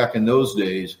back in those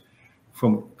days,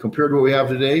 compared to what we have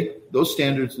today. Those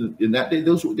standards in that day,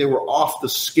 they were off the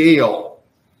scale.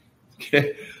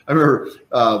 Okay, I remember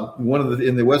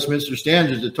in the Westminster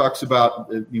Standards, it talks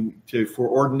about for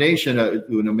ordination,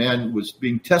 when a man was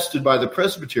being tested by the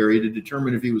presbytery to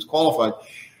determine if he was qualified,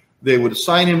 they would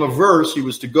assign him a verse. He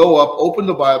was to go up, open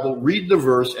the Bible, read the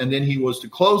verse, and then he was to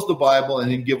close the Bible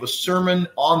and then give a sermon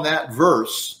on that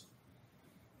verse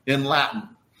in Latin.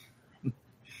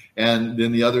 And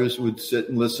then the others would sit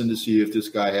and listen to see if this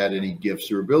guy had any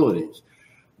gifts or abilities.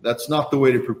 That's not the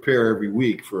way to prepare every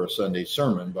week for a Sunday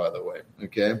sermon, by the way.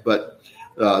 Okay, but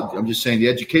I'm just saying the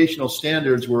educational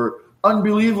standards were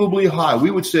unbelievably high.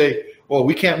 We would say, well,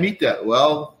 we can't meet that.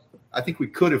 Well, I think we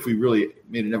could if we really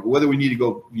made an effort. Whether we need to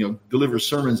go, deliver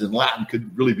sermons in Latin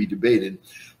could really be debated.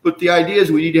 But the idea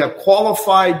is we need to have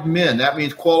qualified men. That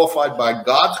means qualified by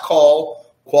God's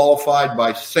call, qualified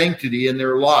by sanctity in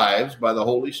their lives by the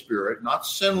Holy Spirit, not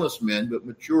sinless men, but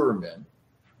mature men.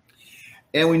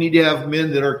 And we need to have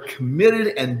men that are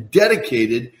committed and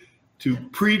dedicated to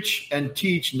preach and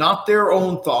teach not their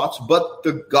own thoughts, but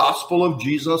the gospel of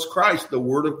Jesus Christ, the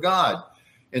word of God,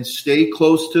 and stay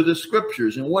close to the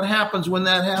scriptures. And what happens when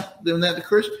that happens? When that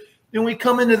occurs? Then we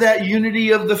come into that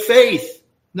unity of the faith.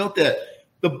 Note that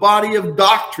the body of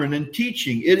doctrine and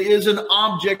teaching. It is an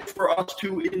object for us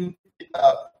to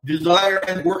desire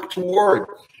and work toward,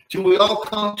 till we all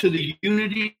come to the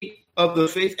unity of the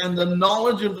faith and the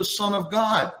knowledge of the Son of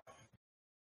God.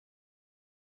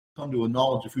 Come to a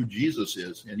knowledge of who Jesus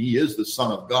is, and he is the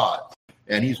Son of God,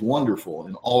 and he's wonderful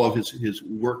in all of his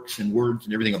works and words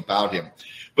and everything about him.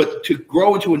 But to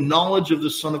grow into a knowledge of the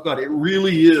Son of God, it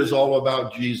really is all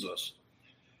about Jesus.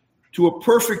 To a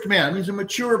perfect man, it means a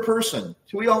mature person.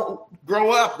 So we all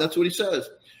grow up, that's what he says.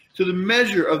 To the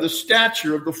measure of the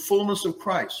stature of the fullness of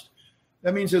Christ.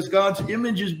 That means as God's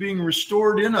image is being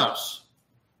restored in us,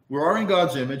 we are in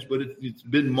God's image, but it's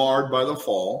been marred by the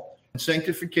fall. And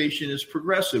sanctification is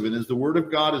progressive. And as the word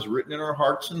of God is written in our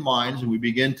hearts and minds, and we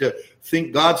begin to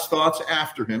think God's thoughts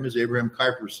after him, as Abraham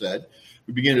Kuyper said,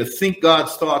 we begin to think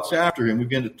God's thoughts after him. We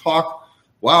begin to talk,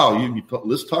 wow,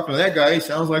 let's talk to that guy. He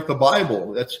sounds like the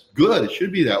Bible. That's good. It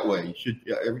should be that way.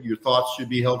 Your thoughts should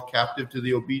be held captive to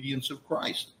the obedience of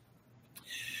Christ.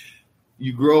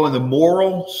 You grow in the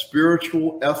moral,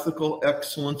 spiritual, ethical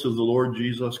excellence of the Lord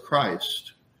Jesus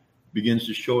Christ. Begins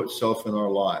to show itself in our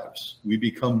lives. We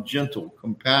become gentle,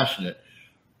 compassionate.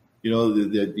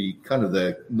 The kind of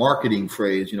the marketing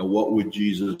phrase, what would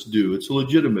Jesus do? It's a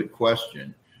legitimate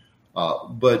question,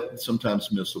 but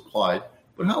sometimes misapplied.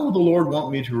 But how would the Lord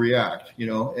want me to react?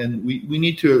 And we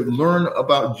need to learn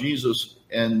about Jesus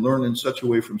and learn in such a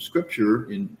way from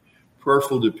Scripture in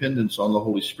prayerful dependence on the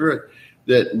Holy Spirit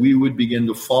that we would begin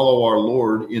to follow our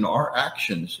Lord in our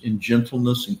actions, in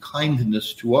gentleness and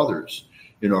kindness to others,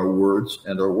 in our words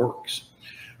and our works,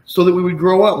 so that we would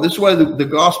grow up. This is why the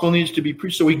gospel needs to be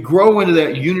preached. So we grow into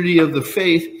that unity of the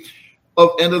faith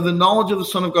and of the knowledge of the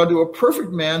Son of God, to a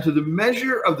perfect man, to the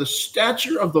measure of the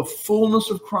stature of the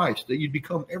fullness of Christ, that you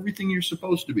become everything you're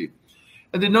supposed to be.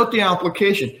 And then note the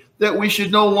application, that we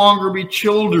should no longer be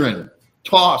children,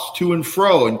 tossed to and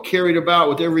fro and carried about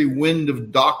with every wind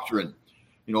of doctrine.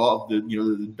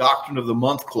 The doctrine of the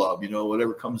month club,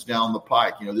 whatever comes down the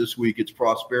pike. This week it's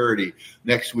prosperity.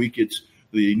 Next week it's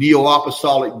the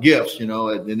neo-apostolic gifts, and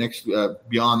the next,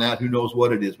 beyond that, who knows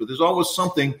what it is. But there's always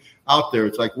something out there.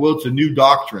 It's like, well, it's a new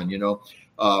doctrine,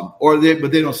 but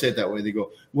they don't say it that way. They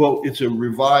go, well, it's a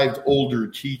revived older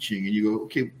teaching. And you go,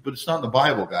 okay, but it's not in the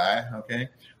Bible, guy, okay?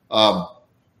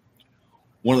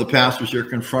 One of the pastors here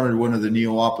confronted one of the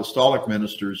neo-apostolic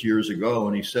ministers years ago,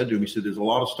 and he said to him, there's a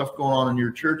lot of stuff going on in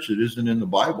your church that isn't in the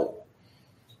Bible.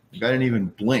 The guy didn't even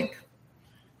blink.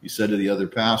 He said to the other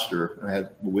pastor, I had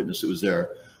a witness that was there,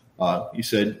 he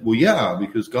said, well, yeah,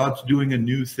 because God's doing a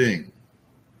new thing.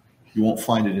 You won't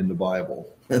find it in the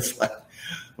Bible. It's like,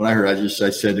 when I heard, I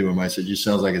said to him, it just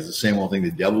sounds like it's the same old thing the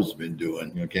devil's been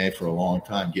doing, okay, for a long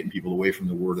time, getting people away from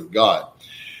the word of God.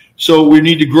 So we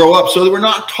need to grow up so that we're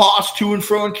not tossed to and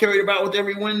fro and carried about with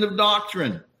every wind of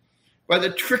doctrine, by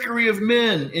the trickery of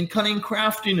men in cunning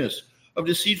craftiness, of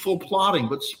deceitful plotting,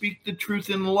 but speak the truth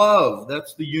in love.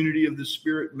 That's the unity of the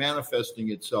Spirit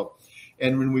manifesting itself.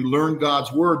 And when we learn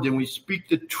God's word, then we speak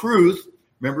the truth.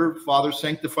 Remember, Father,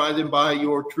 sanctify them by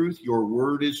your truth. Your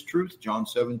word is truth. John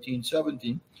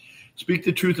 17:17. Speak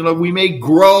the truth in love. We may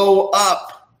grow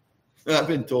up. I've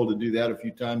been told to do that a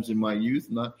few times in my youth,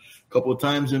 not a couple of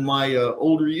times in my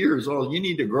older years. Oh, you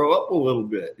need to grow up a little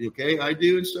bit. Okay, I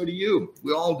do, and so do you.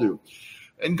 We all do.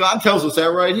 And God tells us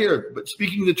that right here. But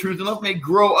speaking the truth in love may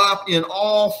grow up in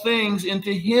all things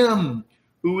into him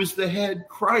who is the head,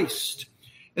 Christ.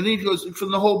 And then he goes,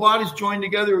 from the whole body's joined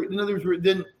together. In other words,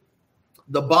 then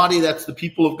the body, that's the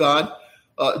people of God,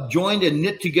 joined and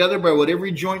knit together by what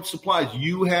every joint supplies.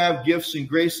 You have gifts and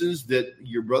graces that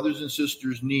your brothers and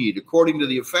sisters need, according to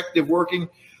the effective working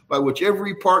by which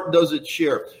every part does its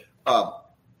share.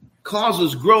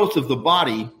 Causes growth of the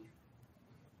body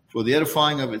for the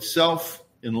edifying of itself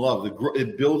in love.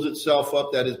 It builds itself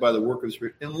up, that is, by the work of the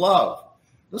Spirit, in love.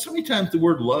 That's how many times the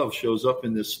word love shows up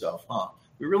in this stuff, huh?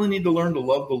 We really need to learn to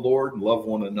love the Lord and love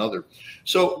one another.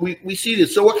 So we see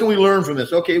this. So what can we learn from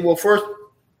this? Okay, well, first,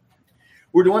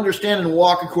 we're to understand and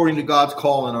walk according to God's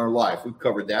call in our life. We've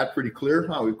covered that pretty clear.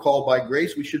 We've called by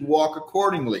grace. We should walk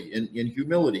accordingly in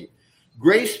humility.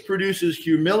 Grace produces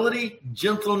humility,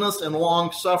 gentleness, and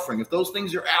long-suffering. If those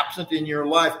things are absent in your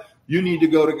life, you need to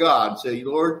go to God and say,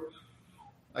 Lord,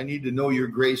 I need to know your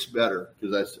grace better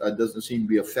because that doesn't seem to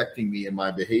be affecting me in my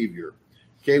behavior.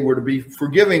 Okay, we're to be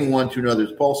forgiving one to another.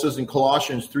 As Paul says in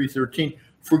Colossians 3:13,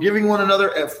 forgiving one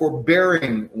another and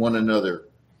forbearing one another.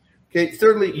 Okay,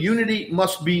 thirdly, unity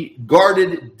must be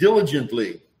guarded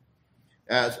diligently.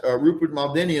 As Rupert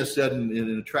Maldinius said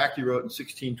in a tract he wrote in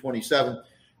 1627,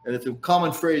 and it's a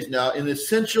common phrase now, in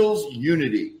essentials,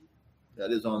 unity.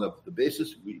 That is on the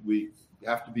basis we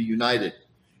have to be united.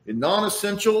 In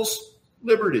non-essentials,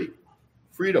 liberty,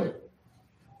 freedom.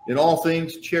 In all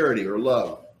things, charity or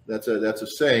love. That's a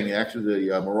saying. Actually,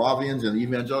 the Moravians and the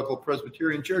Evangelical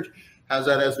Presbyterian Church has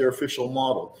that as their official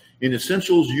model. In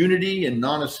essentials, unity. In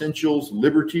non-essentials,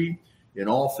 liberty. In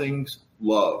all things,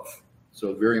 love.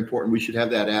 So very important. We should have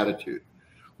that attitude.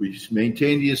 We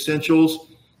maintain the essentials.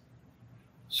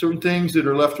 Certain things that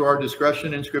are left to our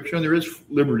discretion in Scripture, and there is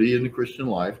liberty in the Christian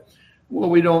life. Well,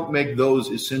 we don't make those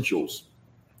essentials.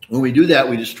 When we do that,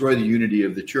 we destroy the unity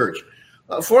of the church.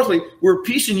 Fourthly, where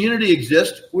peace and unity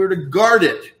exist, we're to guard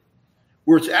it.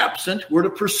 Where it's absent, we're to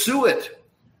pursue it.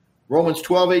 Romans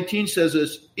 12:18 says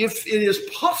this, if it is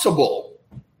possible,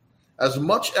 as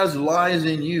much as lies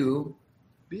in you,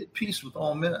 be at peace with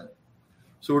all men.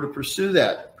 So we're to pursue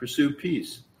that, pursue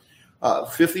peace.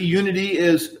 Fifthly, unity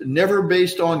is never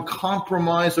based on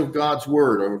compromise of God's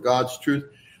word or God's truth.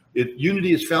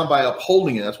 Unity is found by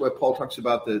upholding it. That's why Paul talks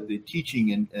about the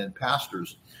teaching and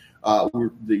pastors.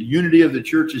 The unity of the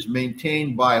church is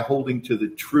maintained by holding to the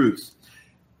truth.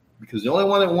 Because the only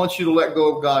one that wants you to let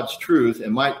go of God's truth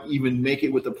and might even make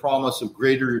it with the promise of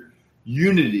greater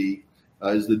unity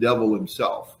is the devil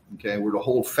himself. Okay, we're to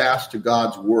hold fast to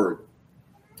God's word.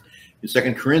 In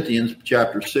 2 Corinthians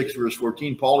chapter 6, verse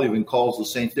 14, Paul even calls the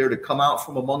saints there to come out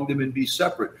from among them and be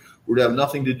separate. We're to have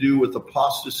nothing to do with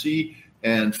apostasy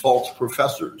and false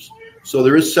professors. So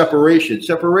there is separation.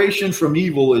 Separation from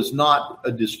evil is not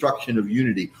a destruction of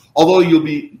unity. Although you'll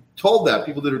be told that,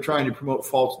 people that are trying to promote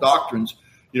false doctrines,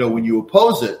 when you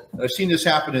oppose it. I've seen this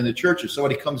happen in the church. If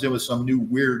somebody comes in with some new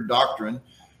weird doctrine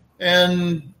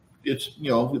and it's,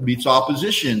 it meets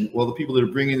opposition, well, the people that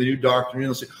are bringing the new doctrine in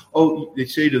will say, they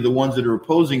say to the ones that are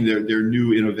opposing their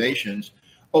new innovations,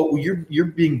 you're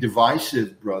being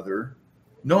divisive, brother.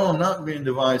 No, I'm not being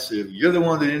divisive. You're the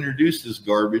one that introduced this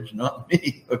garbage, not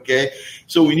me, okay?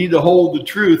 So we need to hold the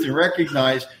truth and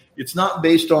recognize it's not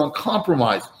based on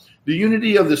compromise. The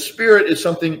unity of the Spirit is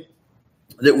something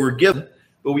that we're given,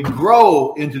 but we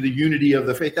grow into the unity of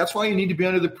the faith. That's why you need to be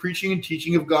under the preaching and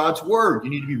teaching of God's word. You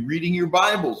need to be reading your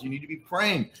Bibles. You need to be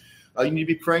praying. You need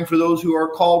to be praying for those who are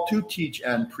called to teach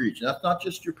and preach. And that's not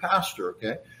just your pastor,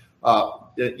 okay?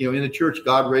 In the church,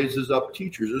 God raises up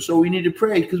teachers. And so we need to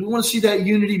pray because we want to see that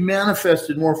unity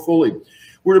manifested more fully.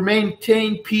 We're to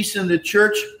maintain peace in the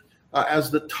church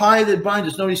as the tie that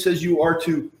binds us. Notice he says you are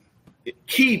to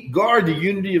guard the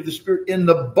unity of the Spirit in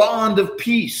the bond of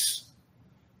peace.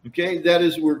 Okay, that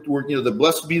is, we're the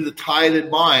blessed be the tie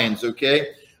that binds, okay?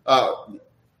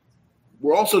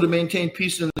 We're also to maintain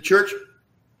peace in the church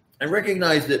and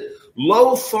recognize that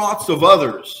low thoughts of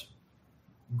others,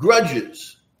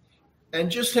 grudges, and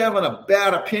just having a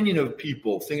bad opinion of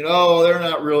people, thinking, they're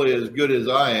not really as good as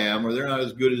I am, or they're not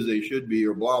as good as they should be,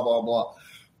 or blah, blah, blah.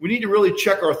 We need to really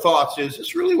check our thoughts. Is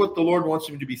this really what the Lord wants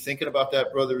him to be thinking about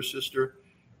that brother or sister?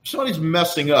 somebody's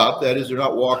messing up, that is, they're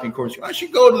not walking according to, I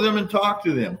should go to them and talk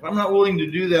to them. If I'm not willing to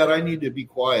do that, I need to be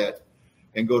quiet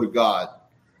and go to God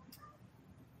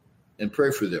and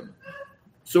pray for them.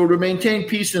 So to maintain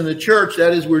peace in the church,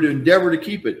 that is, we're to endeavor to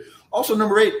keep it. Also,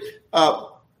 number 8,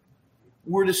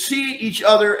 we're to see each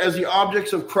other as the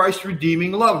objects of Christ's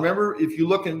redeeming love. Remember, if you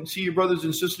look and see your brothers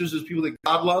and sisters as people that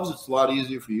God loves, it's a lot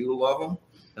easier for you to love them,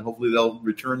 and hopefully they'll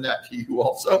return that to you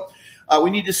also. We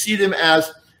need to see them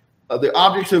as the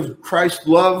objects of Christ's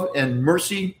love and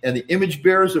mercy and the image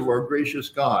bearers of our gracious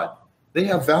God. They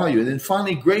have value. And then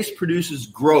finally, grace produces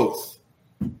growth.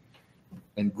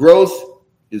 And growth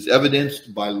is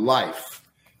evidenced by life.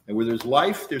 And where there's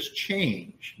life, there's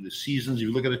change. The seasons,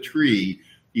 you look at a tree,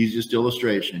 easiest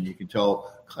illustration. You can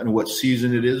tell kind of what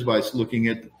season it is by looking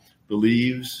at the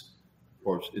leaves,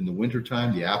 or in the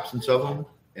wintertime, the absence of them,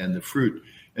 and the fruit.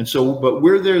 And so, but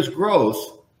where there's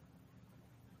growth,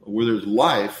 where there's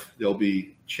life, there'll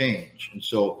be change. And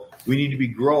so we need to be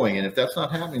growing. And if that's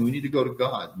not happening, we need to go to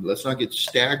God. Let's not get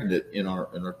stagnant in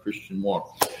our Christian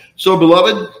walk. So,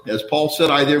 beloved, as Paul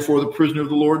said, I, therefore, the prisoner of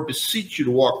the Lord, beseech you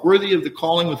to walk worthy of the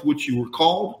calling with which you were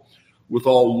called, with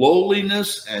all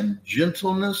lowliness and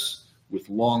gentleness, with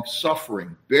long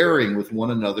suffering, bearing with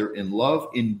one another in love,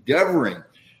 endeavoring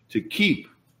to keep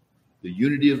the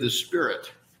unity of the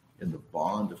Spirit in the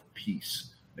bond of peace.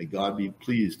 May God be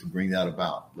pleased to bring that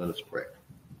about. Let us pray.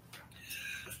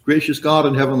 Gracious God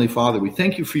and Heavenly Father, we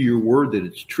thank you for your word that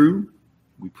it's true.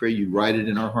 We pray you write it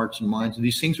in our hearts and minds. And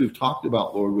these things we've talked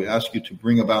about, Lord, we ask you to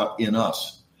bring about in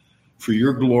us for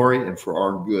your glory and for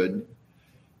our good.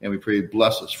 And we pray,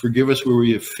 bless us. Forgive us where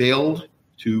we have failed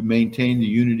to maintain the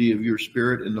unity of your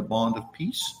Spirit in the bond of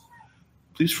peace.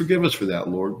 Please forgive us for that,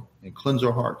 Lord, and cleanse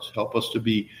our hearts. Help us to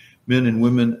be men and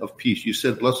women of peace. You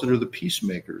said, blessed are the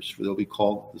peacemakers, for they'll be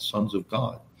called the sons of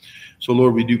God. So,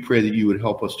 Lord, we do pray that you would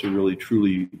help us to really,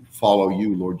 truly follow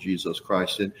you, Lord Jesus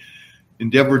Christ, and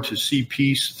endeavor to see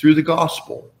peace through the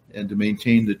gospel and to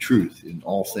maintain the truth in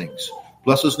all things.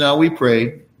 Bless us now, we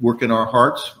pray. Work in our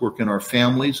hearts, work in our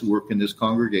families, work in this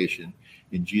congregation.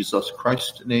 In Jesus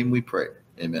Christ's name we pray.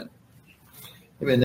 Amen. Amen.